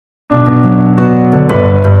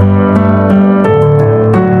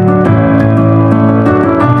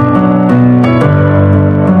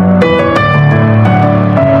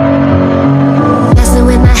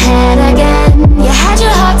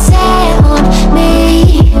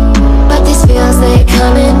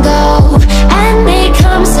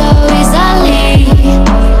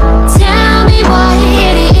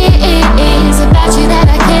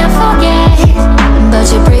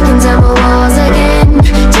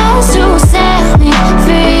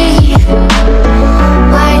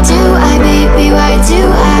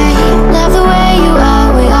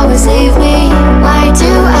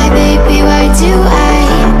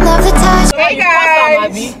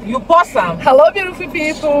Hello, beautiful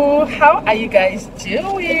people. How are you guys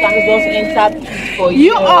doing?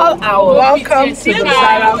 You all are welcome to the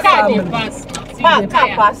Zara family.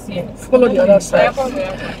 Follow the other side.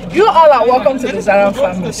 You all are welcome to the Zara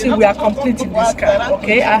family. See, we are complete in this car.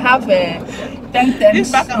 Okay, I have 10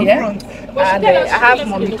 tents here, and I have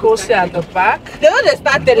Mommy Kosi at the back.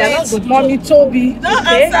 With Mommy Toby.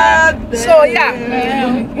 Okay. So yeah,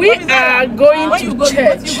 we are going to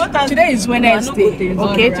church. Today is Wednesday.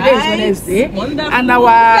 Okay, today is Wednesday, and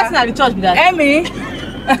our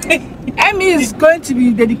Emmy is going to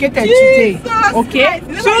be dedicated today. Okay.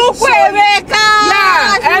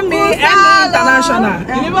 Yeah, Emmy International.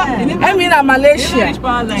 Emmy in Malaysia.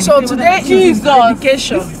 So today is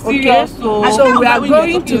dedication. Okay. So we are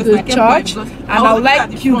going to the church, and I would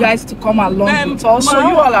like you guys to come along with us. So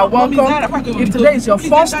you all are welcome. If today is your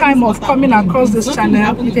first time of coming across this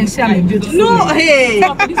channel, you can see I'm a beautiful.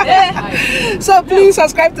 So please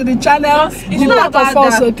subscribe to the channel. Be part of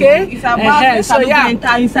us, okay? So yeah,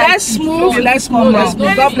 let's move.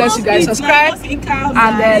 God bless you guys. Subscribe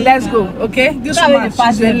and let's go. Okay, this woman,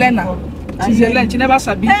 she's a learner. She's a learner. She never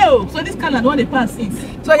sabi. So this kind of one they pass it.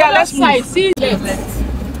 So yeah, let's move.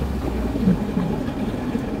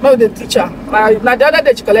 No, the teacher. Now the other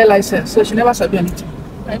day she collect license, so she never sabi anything.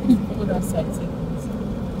 I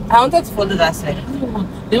wanted to follow that side.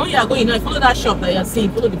 The one you are going now, follow that shop that you are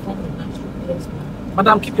seeing. Follow the front of that shop.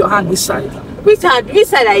 Madam, keep your hand this side. Which side? Which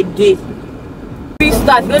side I did? Quick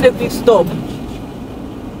start, not a quick stop.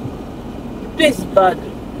 This is bad.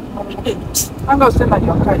 I'm not saying that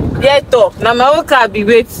your car. Yeah, talk. Now my own car be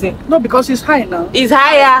waiting. No, because it's high now. It's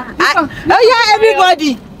higher. Oh yeah,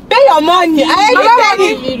 everybody. Pay your money. I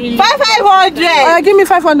give 500. Give me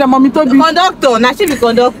 500, Mommy Toby. Conductor. Now she be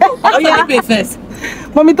conductor. Oh yeah, pay first.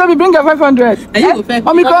 Mommy Toby, bring your 500. And you go pay.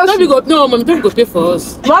 Mommy Toby go. No, Mommy Toby go pay for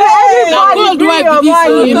us. Everybody bring your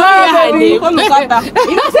money.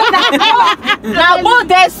 Now both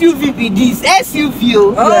SUV be this.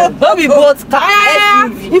 SUV. Don't be both car.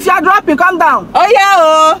 SUV. If you are dropping, calm down. Oh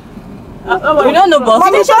yeah. We don't know boss.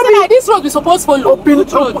 Mommy Toby, This road we supposed to follow.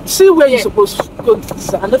 open. See where you supposed to go.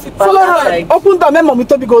 Follow her. Open down. Make Mommy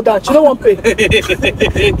Toby go down. She don't want pay.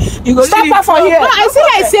 You go stop her for here. No, I see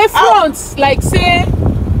like say front, like say.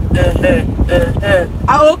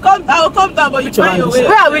 I will come down, but you try your way.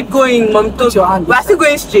 Where are we going, Mom? Put your hand. We are still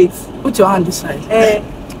going straight. Put your hand this side.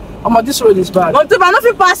 This road is bad. Mom, I not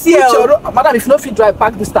fit pass here. Madam, if you don't fit drive,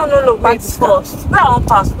 park this time. No, park this first. Where I won't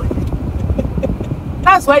pass for you.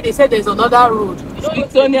 That's why they said there's another road. You know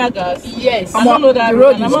Victoria gas? Yes. I don't know that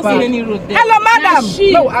road. I'm not bad. seeing any road there. Hello, madam.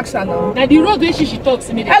 No, ask her now. Now the road where she talks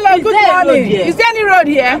to me. Hello, good morning. Is there any road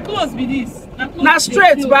here? Close be this. Now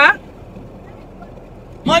straight, ba?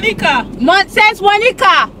 Monica. Says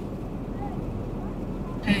Monica.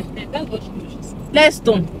 That's what she said. Let's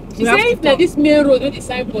turn. She said if like this main road where the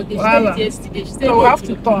signboard they said yesterday. She said so we have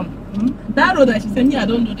to turn. That road that she said me, I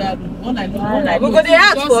don't know that road. All I know. We go dey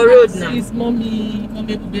ask for road now. It's mommy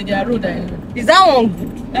their road I know. Is that one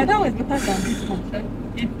good? That one is better than this one,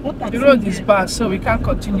 right? The road is bad, so we can't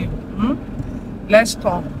continue. Let's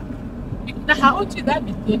turn. Now how old is that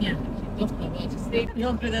Victoria? She talked about. She said you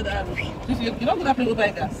upgraded that road. You don't go that place by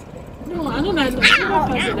gas. no, I don't know.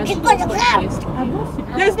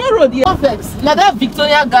 There's no road here. Perfect. Now that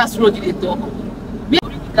Victoria gas road they talk. We are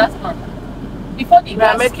the gas man. Before the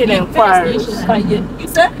gas, making inquiries. You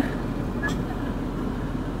say?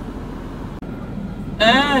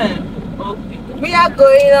 Okay. we are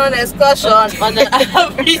going on excursion on the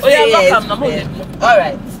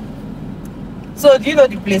Alright. So do you know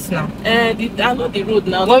the place now? I know the road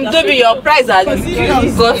now. Mom Toby, your price has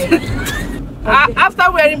increased.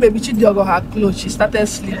 After wearing baby Chidiogo her clothes, she started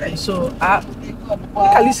sleeping. So look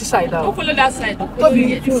at this side now. Don't follow that side.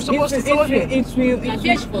 Toby, you're supposed to follow here.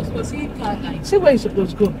 See where you're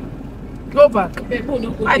supposed to go. Go back. I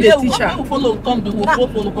the teacher. Follow come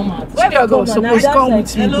out. Chidiogo was supposed to come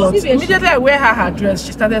with me, but immediately I wear her dress,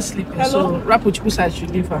 she started sleeping. So Rapuchipu side should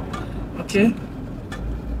leave her. Okay.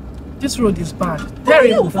 This road is bad.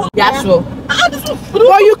 Terrible. Yeah, sure.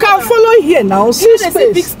 But you can follow here now. See There's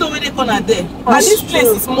a big stone where they corner there. And this place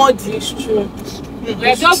is muddy. It's true.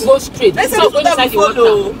 Just go straight. Let's go inside the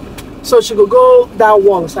water. So she will go that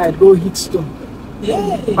one side, go hit stone.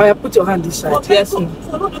 Yeah. Or put your hand this side. Yes.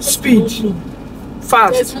 Speed.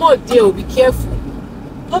 Fast. There's more there. Be careful.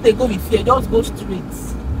 Don't they go with fear. Just go straight.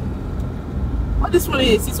 What this road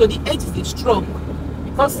is, so the edge is strong.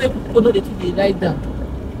 Because some people know they ride down.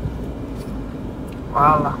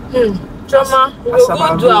 Wow. Choma, we will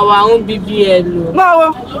go do our own BBL.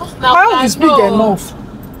 No, my own is big enough.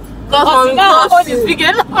 Because my own is big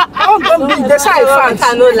enough. My own don't big. That's how I find. I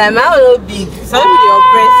know, like my own big. Some people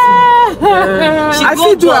oppress me. I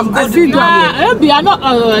feel do am. I feel do am. Maybe I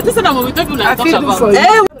not. This is what we talk about. I feel do for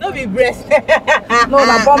you. No be breast. No,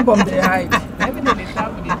 na bum they hide.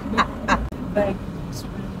 Like,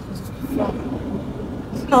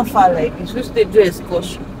 it's not far like this. We stay do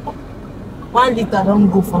excursion. 1 liter don't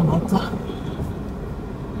go for my car.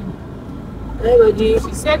 Everybody,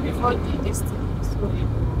 She said before this thing.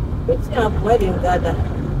 what's up? Where they gather?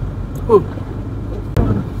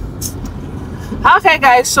 Okay,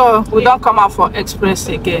 guys, so we don't come out for express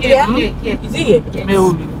again. Yeah. Is it here? Maybe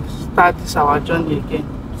we start this our journey again.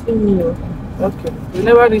 See me. Okay. We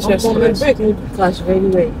never reach express. Break me to cash very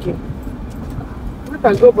well again. We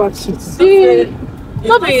can go back to See.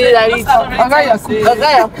 Nobody like it.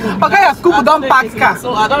 Okay, Yakubu don't pack car.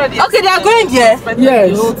 So I already. Okay, they are going there.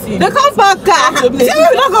 Yes. They come back car. Say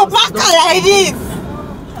we don't go back car like this.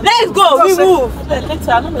 Let's go. We move.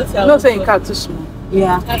 Later, No saying car too small.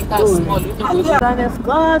 Yeah.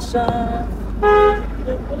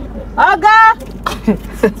 Oga.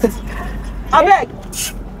 Abeg.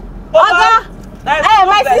 Oga. Hey,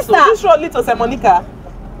 my sister. This road lead to St. Monica.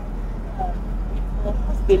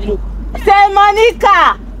 St.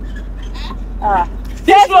 Monica.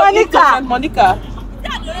 This St. road lead to Monica. St. Monica.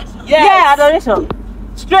 Yes. Yeah, adoration.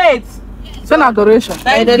 Straight. It's an adoration.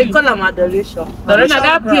 They call them adoration. Adoration.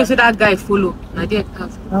 That place that guy follow. Na there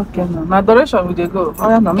cars. Okay, no. Adoration we dey go. Oh,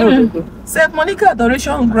 yeah, no, we dey go. St. Monica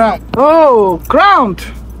Adoration Ground. Oh, ground.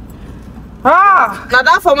 Ah. Now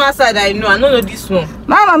that former side I don't know this one.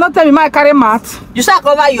 Now, not tell me my carry mat. You shall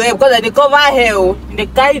cover your head because they cover hair. They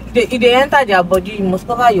carry, if they enter their body, you must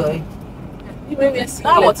cover your head.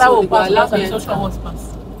 That water will pass. Last time social was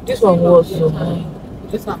pass. This one was so.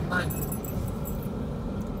 This one mine.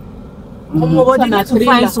 Nobody need to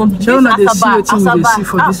find some. Shall not they see wetin we dey see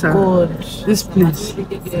for this God. this place?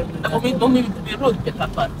 Only the road better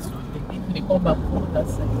part. So they come back on that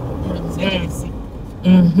side.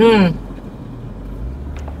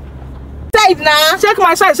 Side now. Check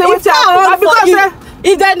my side. Say If wetin happen. Because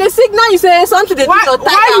if there's the signal, you say something they do Why- your why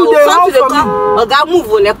tire. you dey Something run they come. Oga move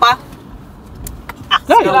Olepa.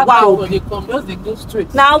 Wow. They come, just they go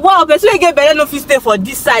straight. Now wow, but so you get better no fit stay for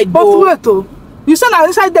this side. but though. wait oh, you say na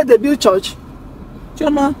inside there they build church?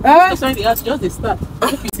 Chioma, Eh? they ask, just they start.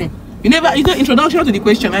 You never, you know, introduction to the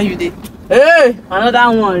question, and you did. Hey,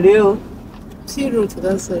 another one, real. See room to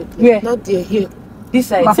that side. Where? Not there, here. This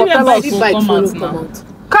side. Ma- See where bike See will bike come follow out come now. out.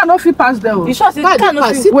 Car no fit pass there oh. You sure say Car car dey no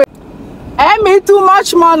pass. fit? Wait. Me too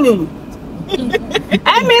much money.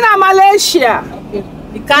 Me na Malaysia.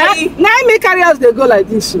 You carry. Now me carry us they go like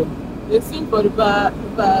this oh. They sing for the bar.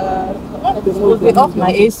 Get off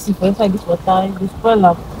my AC for inside this water. This spoil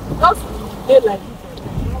up. Just they like this.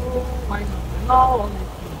 Why not? No.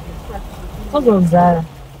 What was Zara?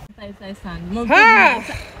 Ah,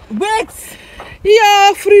 Wait.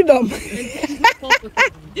 your freedom.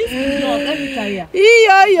 This is not every carrier.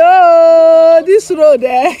 Yo, this road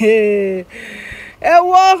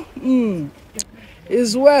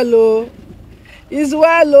is well oh. Is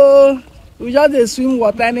well oh. We just dey swim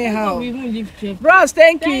water anyhow. We even leave check. Bros,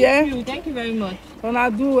 thank you. Thank you very much. Una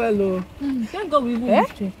do well oh. Thank God we even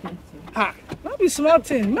leave check. Ah, no be small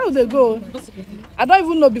thing. Now they go. I don't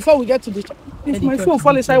even know before we get to the church. If my phone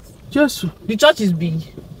fall inside, Jesus. The church is big.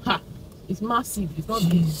 It's massive. It's not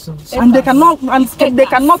big. And they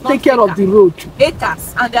cannot take care of the road.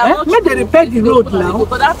 Acres. And they are not. Make they repair the road now.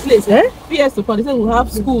 But that place, PS to they say we have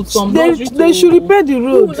schools. Some They should repair the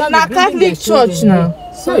road. Na Catholic church now.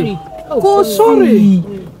 Sorry. Oh, sorry.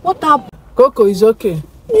 What happened? Coco is okay.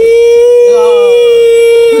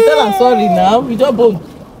 You tell her sorry now. We don't bone.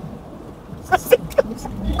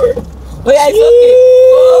 Oh yeah, it's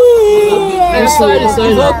okay. Sorry.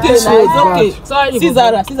 It's okay. Sorry.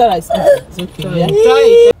 Caesar is okay. Yeah.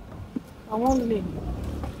 Try it. I won't leave.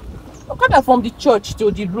 Okada from the church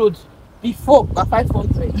to the road before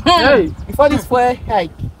 500. Hey. Before this fuel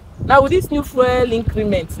hike. Now with this new fuel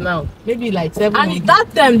increment now, maybe like 7. And that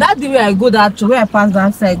time, that day where I go that church, where I pass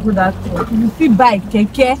that side, go that church. You see bike,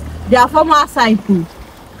 keke, they are former cycle.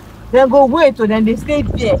 They go wait, so then they stay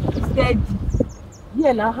there, steady.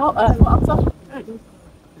 Yeah, now how after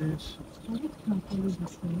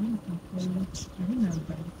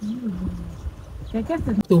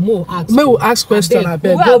Tomo ask. May we ask question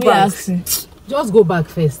abeg. Who Go are we back. asking? Just go back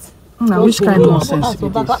first. Na which kind of sense be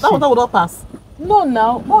that this? water will not pass. No,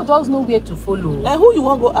 now. Mo just know where to follow. Who you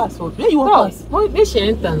want go ask for? Where you want No, pass? where she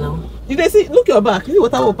enter now? Did they see? Look your back. You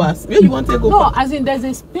water will pass. Where you want to go? No, pass? as in there's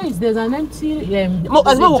a space, there's an empty No,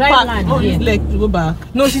 there's as well a will dry pass. land No, here. use leg to go back.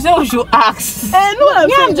 No, she said we should ask. No, I'm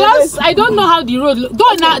Yeah, saying just I don't know how the road look.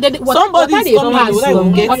 Though now Somebody is coming, pass. they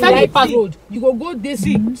will get Water dey it. pass road. You go this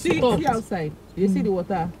see stop. outside. You see the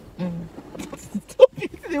water.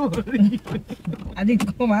 I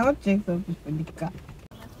didn't come. I want to check something for the car.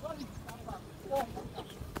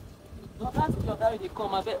 Ask your guy they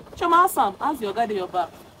come. I bet. Choma Sam, ask your guy your back.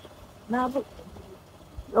 Now,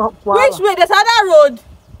 Which way? There's another road.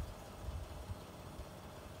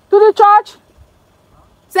 To the church?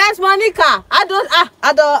 Says Monica.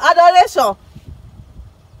 Adoration.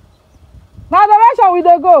 Now direction we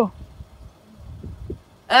dey go.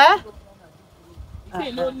 Eh?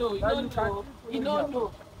 you don't know. You don't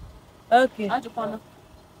know. Okay.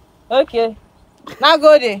 Okay. Now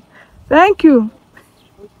go there. Thank you.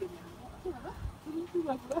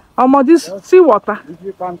 This sea water. If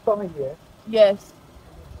you can come in here. Yes.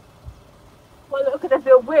 Well, okay, there's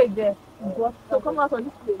a way there. So come out on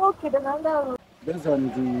this place. Okay, then I'm down. Based on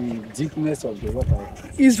the deepness of the water.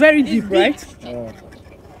 It's very deep, right?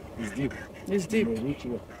 It's deep. It's deep.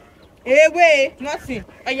 Hey, wait, nothing.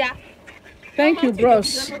 Oh, yeah. Thank you,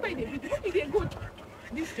 bros. Not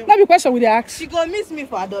be question with the ask. She go miss me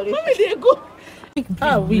for adoration. Where they go?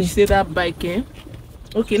 I wish say that bike, eh?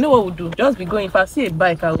 Okay, know what we'll do? Just be going. If I see a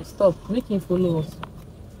bike, I will stop. Make him follow us.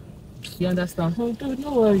 You understand? Oh, dude,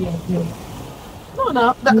 no worry. No,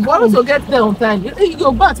 now. We also get there on time. You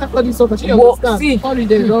go back after this offer. You understand? See,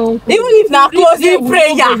 holiday long. even if na closing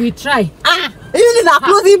prayer. We try. Even if na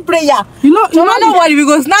closing prayer. You know what? We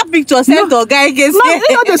go snap picture, send to guy against. No, you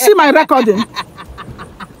know they see my recording.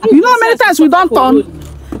 You know how many times we don't turn.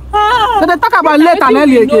 So they talk about late and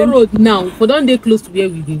early again. No road now. For don't they close to where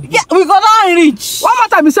we live. Yeah, we go down reach. One more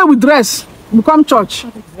time we say we dress, we come church.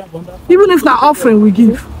 Even if na offering we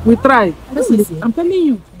give, we try. I'm telling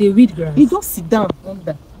you, they weed grass. You just sit down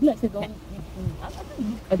under. Like say don't.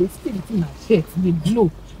 I dey stay within my shirt, they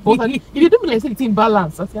blow. But if you do me like say it's in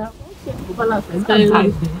balance, I say balance.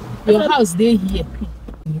 Your house they here.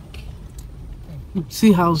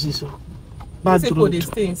 See houses. Bad People road. they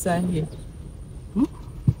stay inside here.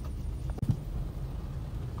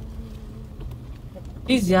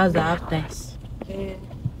 These years are half times.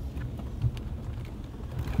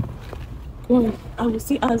 I will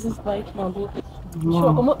see as this bike now. Wow.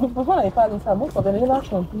 Sure, before I pass inside, most of them never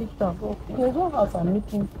complete them. There's one house I'm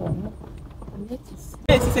looking for.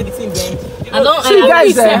 See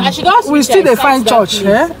guys, we still dey find church,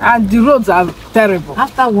 and the roads are terrible.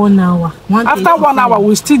 After 1 hour. After 1 hour,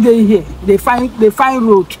 we still dey here. They find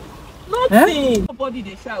road. Nothing. Nobody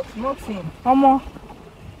they shout. Nothing.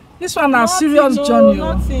 This one a serious journey.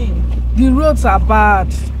 Nothing. The roads are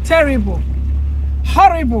bad, terrible,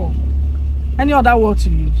 horrible. Any other word to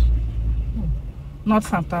use? Not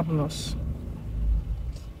fantabulous.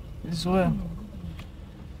 As well.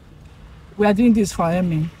 We are doing this for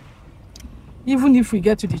Emmy. Even if we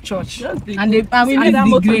get to the church and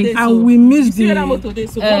we miss the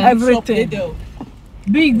everything.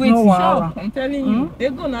 Big way no to shop. I'm telling you, they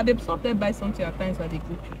go now. They stop there buy something at times and they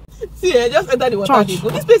go. See, just enter the water. They go.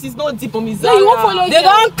 This place is not deep on me. No, you won't follow. They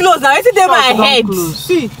don't close now. It's in my head.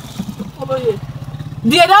 See, follow here.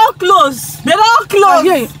 They don't close. They don't close.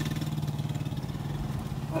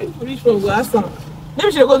 Reach from Glasgow.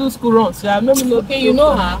 Maybe she go do school runs. Yeah, maybe not. Okay, you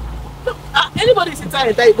know her. Anybody sits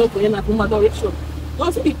inside that you go for your adoration.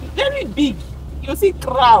 You see very big. You see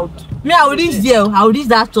crowd. Me, I will reach there. I will reach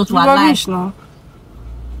that church. Now.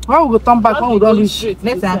 Why we go turn back when we don't reach?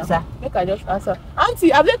 Let's answer. Make I just answer.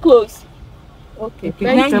 Auntie, are they close? Okay.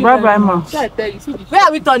 Thank you. Bye, ma. Where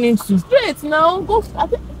are we turning to? Straight now. Go.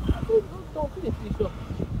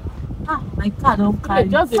 My car don't carry.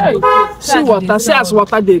 Just see water. See as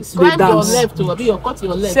water they dance. Your left to be your cut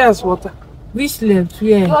your left. See as water. Which left?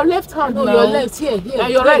 Where? Your left hand. No, your left here. Yeah,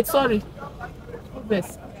 your right. Sorry.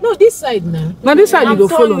 No, this side now. Now this side you go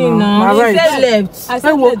follow now. Right. Left. I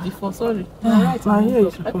said left before. Sorry. Right.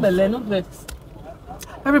 Not left.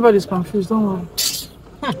 Everybody's confused. Don't worry.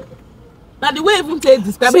 Now the way even take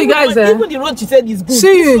describe. See guys, even the road she said is good.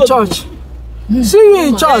 See you in church. See you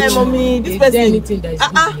in church. Mommy, this person anything that is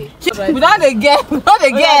good. Without the get,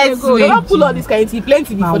 they don't pull all this kind of thing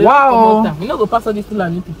plenty before they wow. come out. We not go pass all these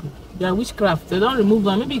Fulani people. They are witchcraft. They don't remove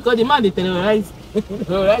them. Maybe because the man they terrorize the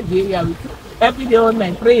area with every day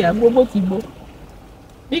online prayer. Go.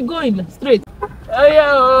 Be going straight.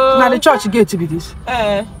 Now the church gate to be this.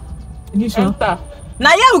 Enter.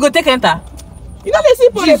 Now here we go take enter. You know they see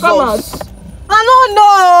people they come out. I don't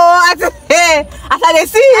know. As I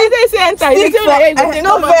see, they say enter. They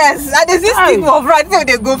no verse. I see stick for front.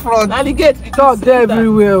 They go front. And the gate. God there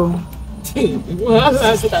everywhere. Thank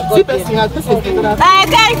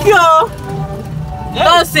you.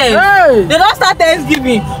 Don't say. They don't start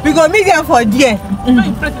Thanksgiving. We go meet them for there. No,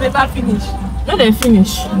 you pray to never finish. No, they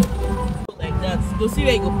finish. Like that. Go see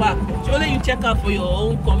where you go park. only you check out for your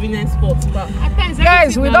own convenience spot.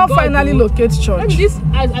 Guys, we don't finally locate church. This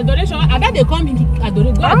adoration, and then they come in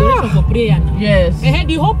adoration for prayer now. Yes. And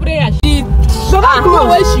the whole prayer, So that go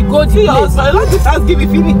where she go to place. I like this house, give me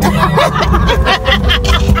feeling.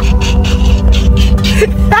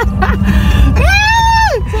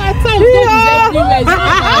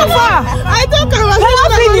 I don't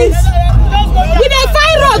finished. We dey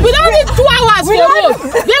find road. We don't need 2 hours for road.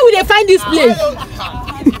 Where we dey find this place?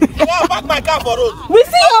 Yeah, park my car for road. We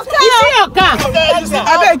see your car. We see your car.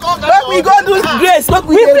 Let me go do grace. Let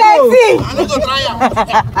me go. I need to try am.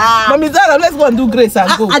 Mommy Zara, let's go and do grace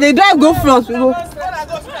and go. And they drive go front. We go.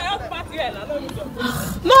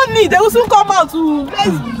 No need. They will soon come out to.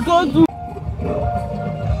 Let's go do.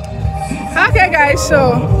 Okay, guys, so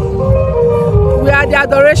we are at the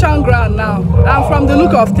adoration ground now, and from the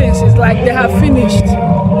look of things, it's like they have finished.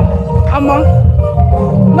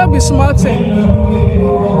 Not be small thing.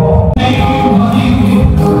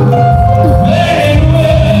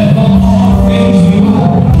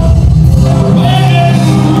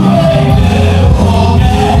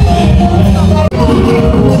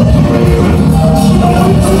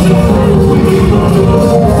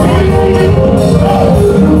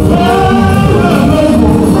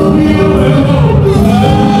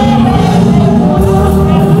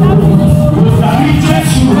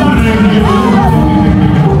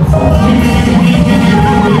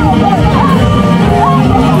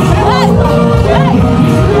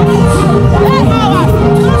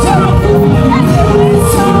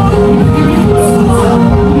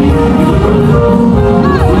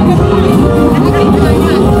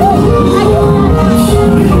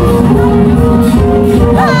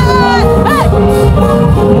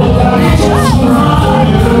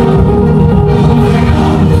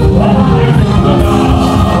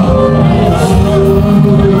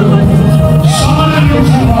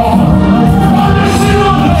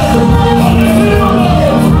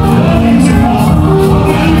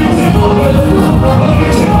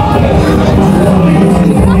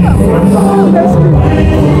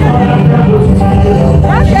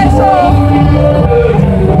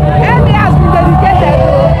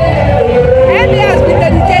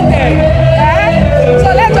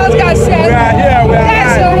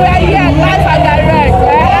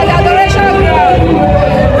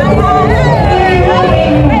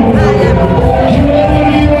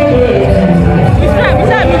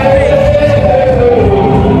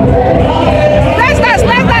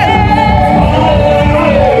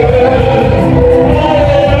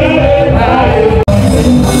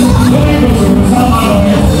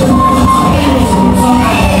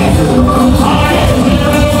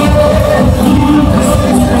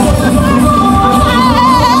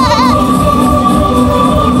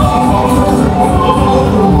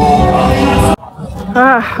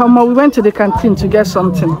 We went to the canteen to get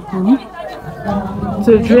something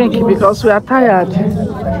to drink because we are tired.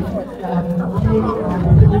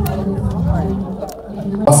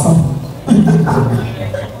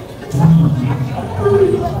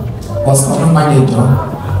 Was not manager.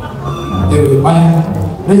 They will buy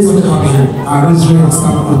raise your hand and raise your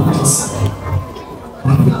stand this.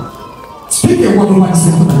 Speak a word of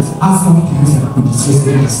sentiment, ask them to use it to discuss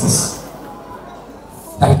the business.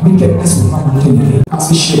 Like wickedness will not continue as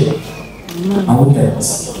we share our wickedness.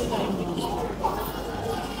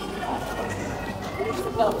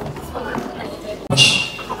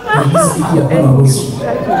 And these people are always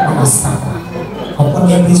understand. Upon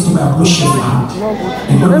them needs to be approached and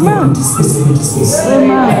not to discuss the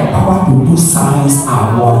power to do signs and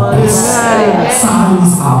wonders.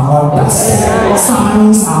 Signs and wonders.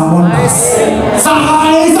 Signs and wonders.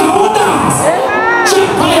 Signs and wonders.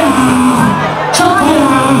 Chapaya!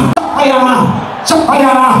 Chapaya!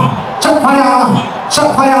 Chapaya! Chapaya! Chapaya!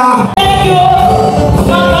 Chapaya! Thank you.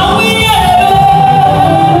 Thank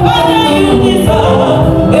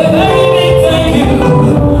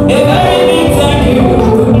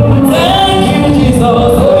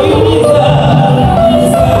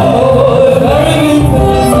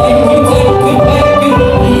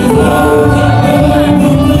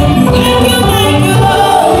you.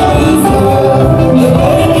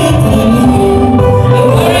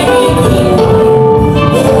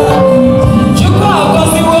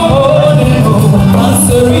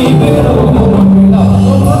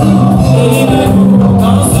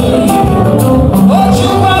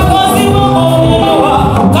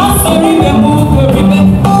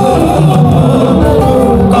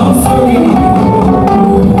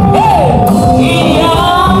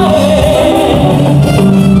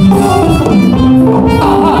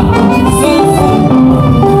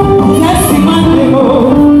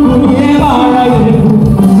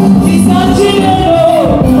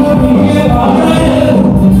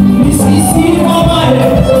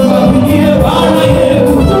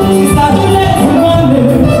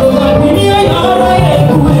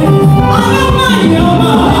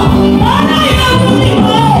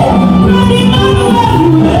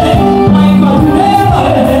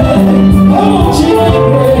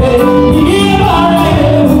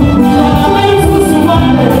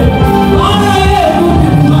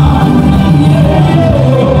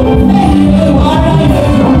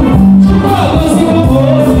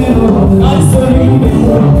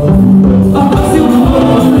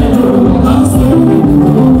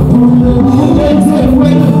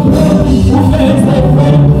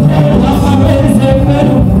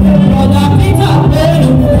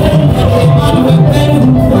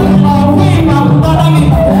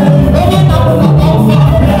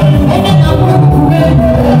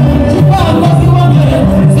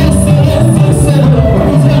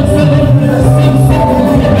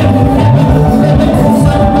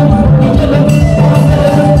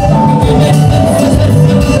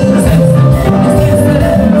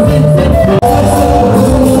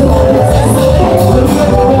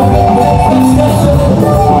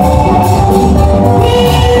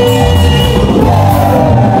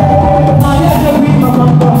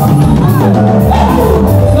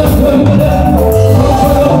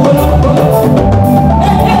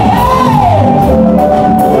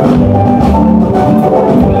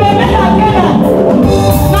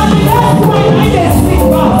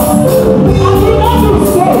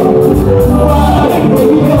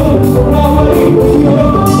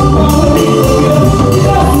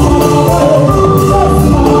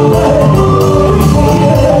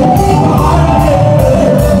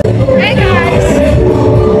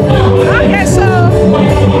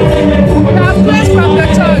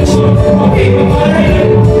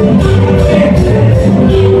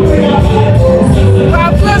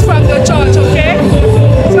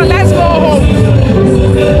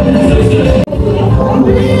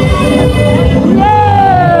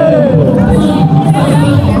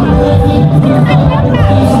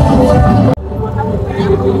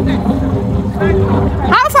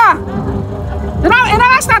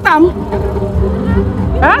 Start them.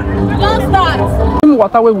 Huh? Don't start.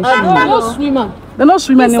 Water where we swim. No swimmer. They don't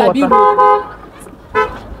swim any water.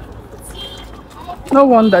 No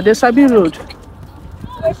wonder, there's a big road.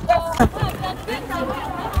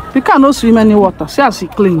 You cannot swim any water. See as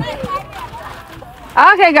it's clean.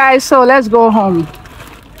 Okay, guys, so let's go home.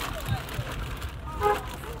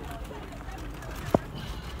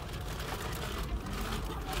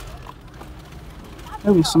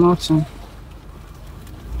 There is nothing.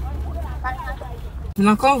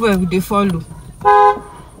 Now convoy we dey follow.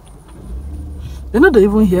 They know they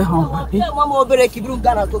even hear home. She's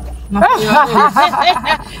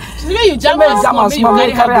where you jam us,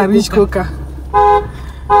 mommy carry a rich coca.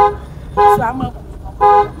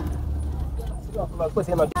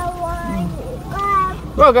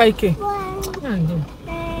 Go Gaike.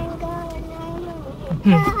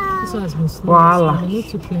 This one has been slow. Voila. I need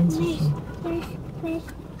to plenty.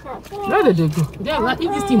 Where did they go? Yeah, like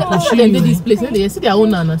if this thing push them to this place, they see their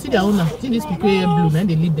owner now. See their owner. See this people here blue, man.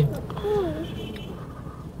 They lead them.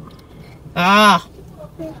 Ah.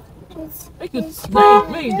 Make you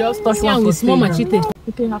just touch one with small machete.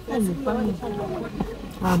 Okay, have fun with family.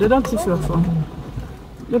 Ah, they don't thief your phone.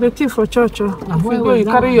 They thief for church. If you go, you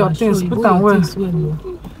carry your things, put them well.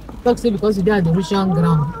 Talk say because you dey at the Russian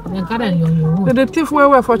ground, then carry on your own. They thief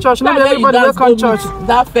well for church. Not everybody will come church.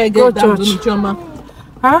 That fair Go girl, church.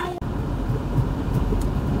 Huh?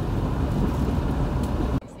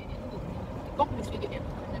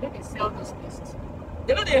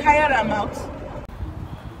 You know they hire them out.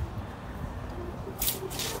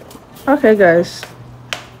 Okay, guys.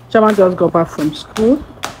 Chama just got back from school.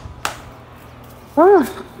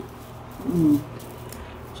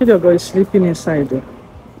 Chidogo is sleeping inside there.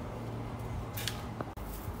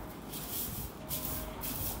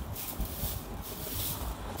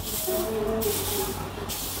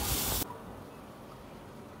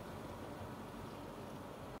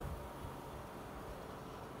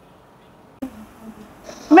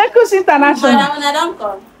 Mekus International. I don't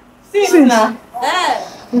come. Since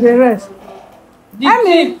the rest. I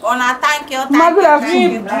mean, Thank you. good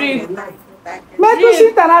afternoon. Mekus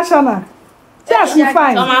International. Just you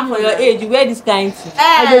fine. Come for your age, you wear this kind thing. I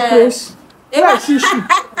dey praise. Yes,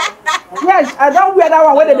 yes, I don't wear that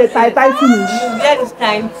one where they tie finish. You wear this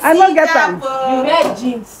kind. I don't get them. You wear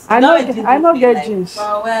jeans. I don't get jeans.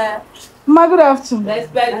 Ma, good afternoon.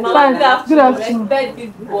 Respect, Fine. Good afternoon. Respect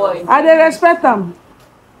this boy. I dey respect them.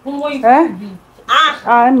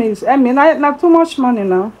 I mean, not too much money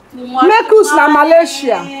now. Mekus na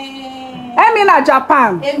Malaysia. I mean na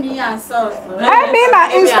Japan. I mean na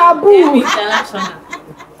Istanbul.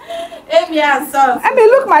 I mean,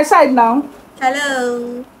 look my side now.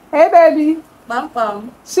 Hello. Hey, baby. Bum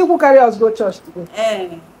bum. See who carry us go church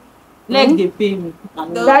today. Leg they pay me.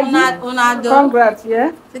 Daddy, congrats,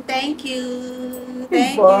 yeah? Thank you.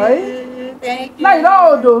 Big boy. Thank you. Now you don't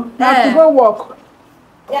old though. You have to go walk.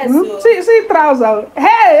 Yes, See trouser.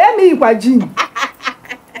 Hey, let me eat jean.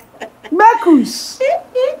 Mekus.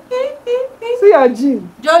 See your jean.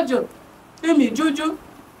 Jojo. Pay me, Jojo.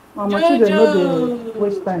 Mama, children know the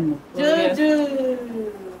waste time. Jojo.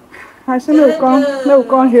 I say no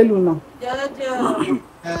come hail you now. Jojo.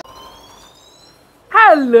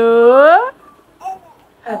 Hello.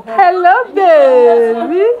 Hello,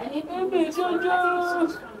 baby. Jojo.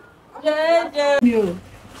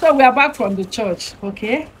 So we are back from the church,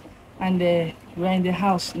 okay? And we're in the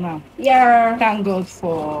house now. Yeah. Thank God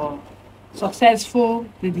for successful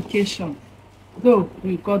dedication. Though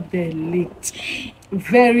we got there late,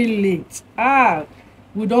 very late.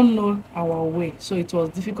 We don't know our way, so it was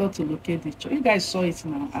difficult to locate the church. You guys saw it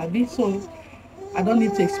now, Abby. So I don't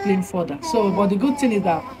need to explain further. So, but the good thing is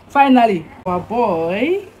that finally, our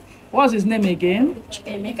boy, what's his name again?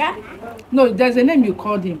 Emeka? No, there's a name you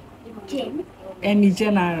called him. King. Emmy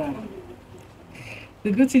General. The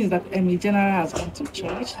good thing is that Emmy General has gone to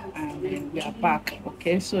church and we are back.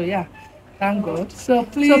 Okay, so yeah, thank God. So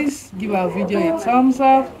please give our video a thumbs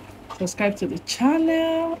up, subscribe to the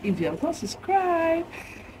channel if you have not subscribed.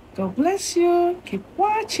 God bless you. Keep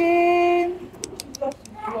watching.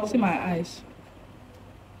 See my eyes.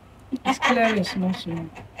 It's clearing small.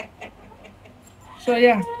 So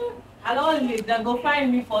yeah. I don't leave. They go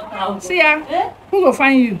find me 4,000. See ya. Who go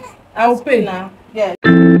find you? I'll pay. Yeah.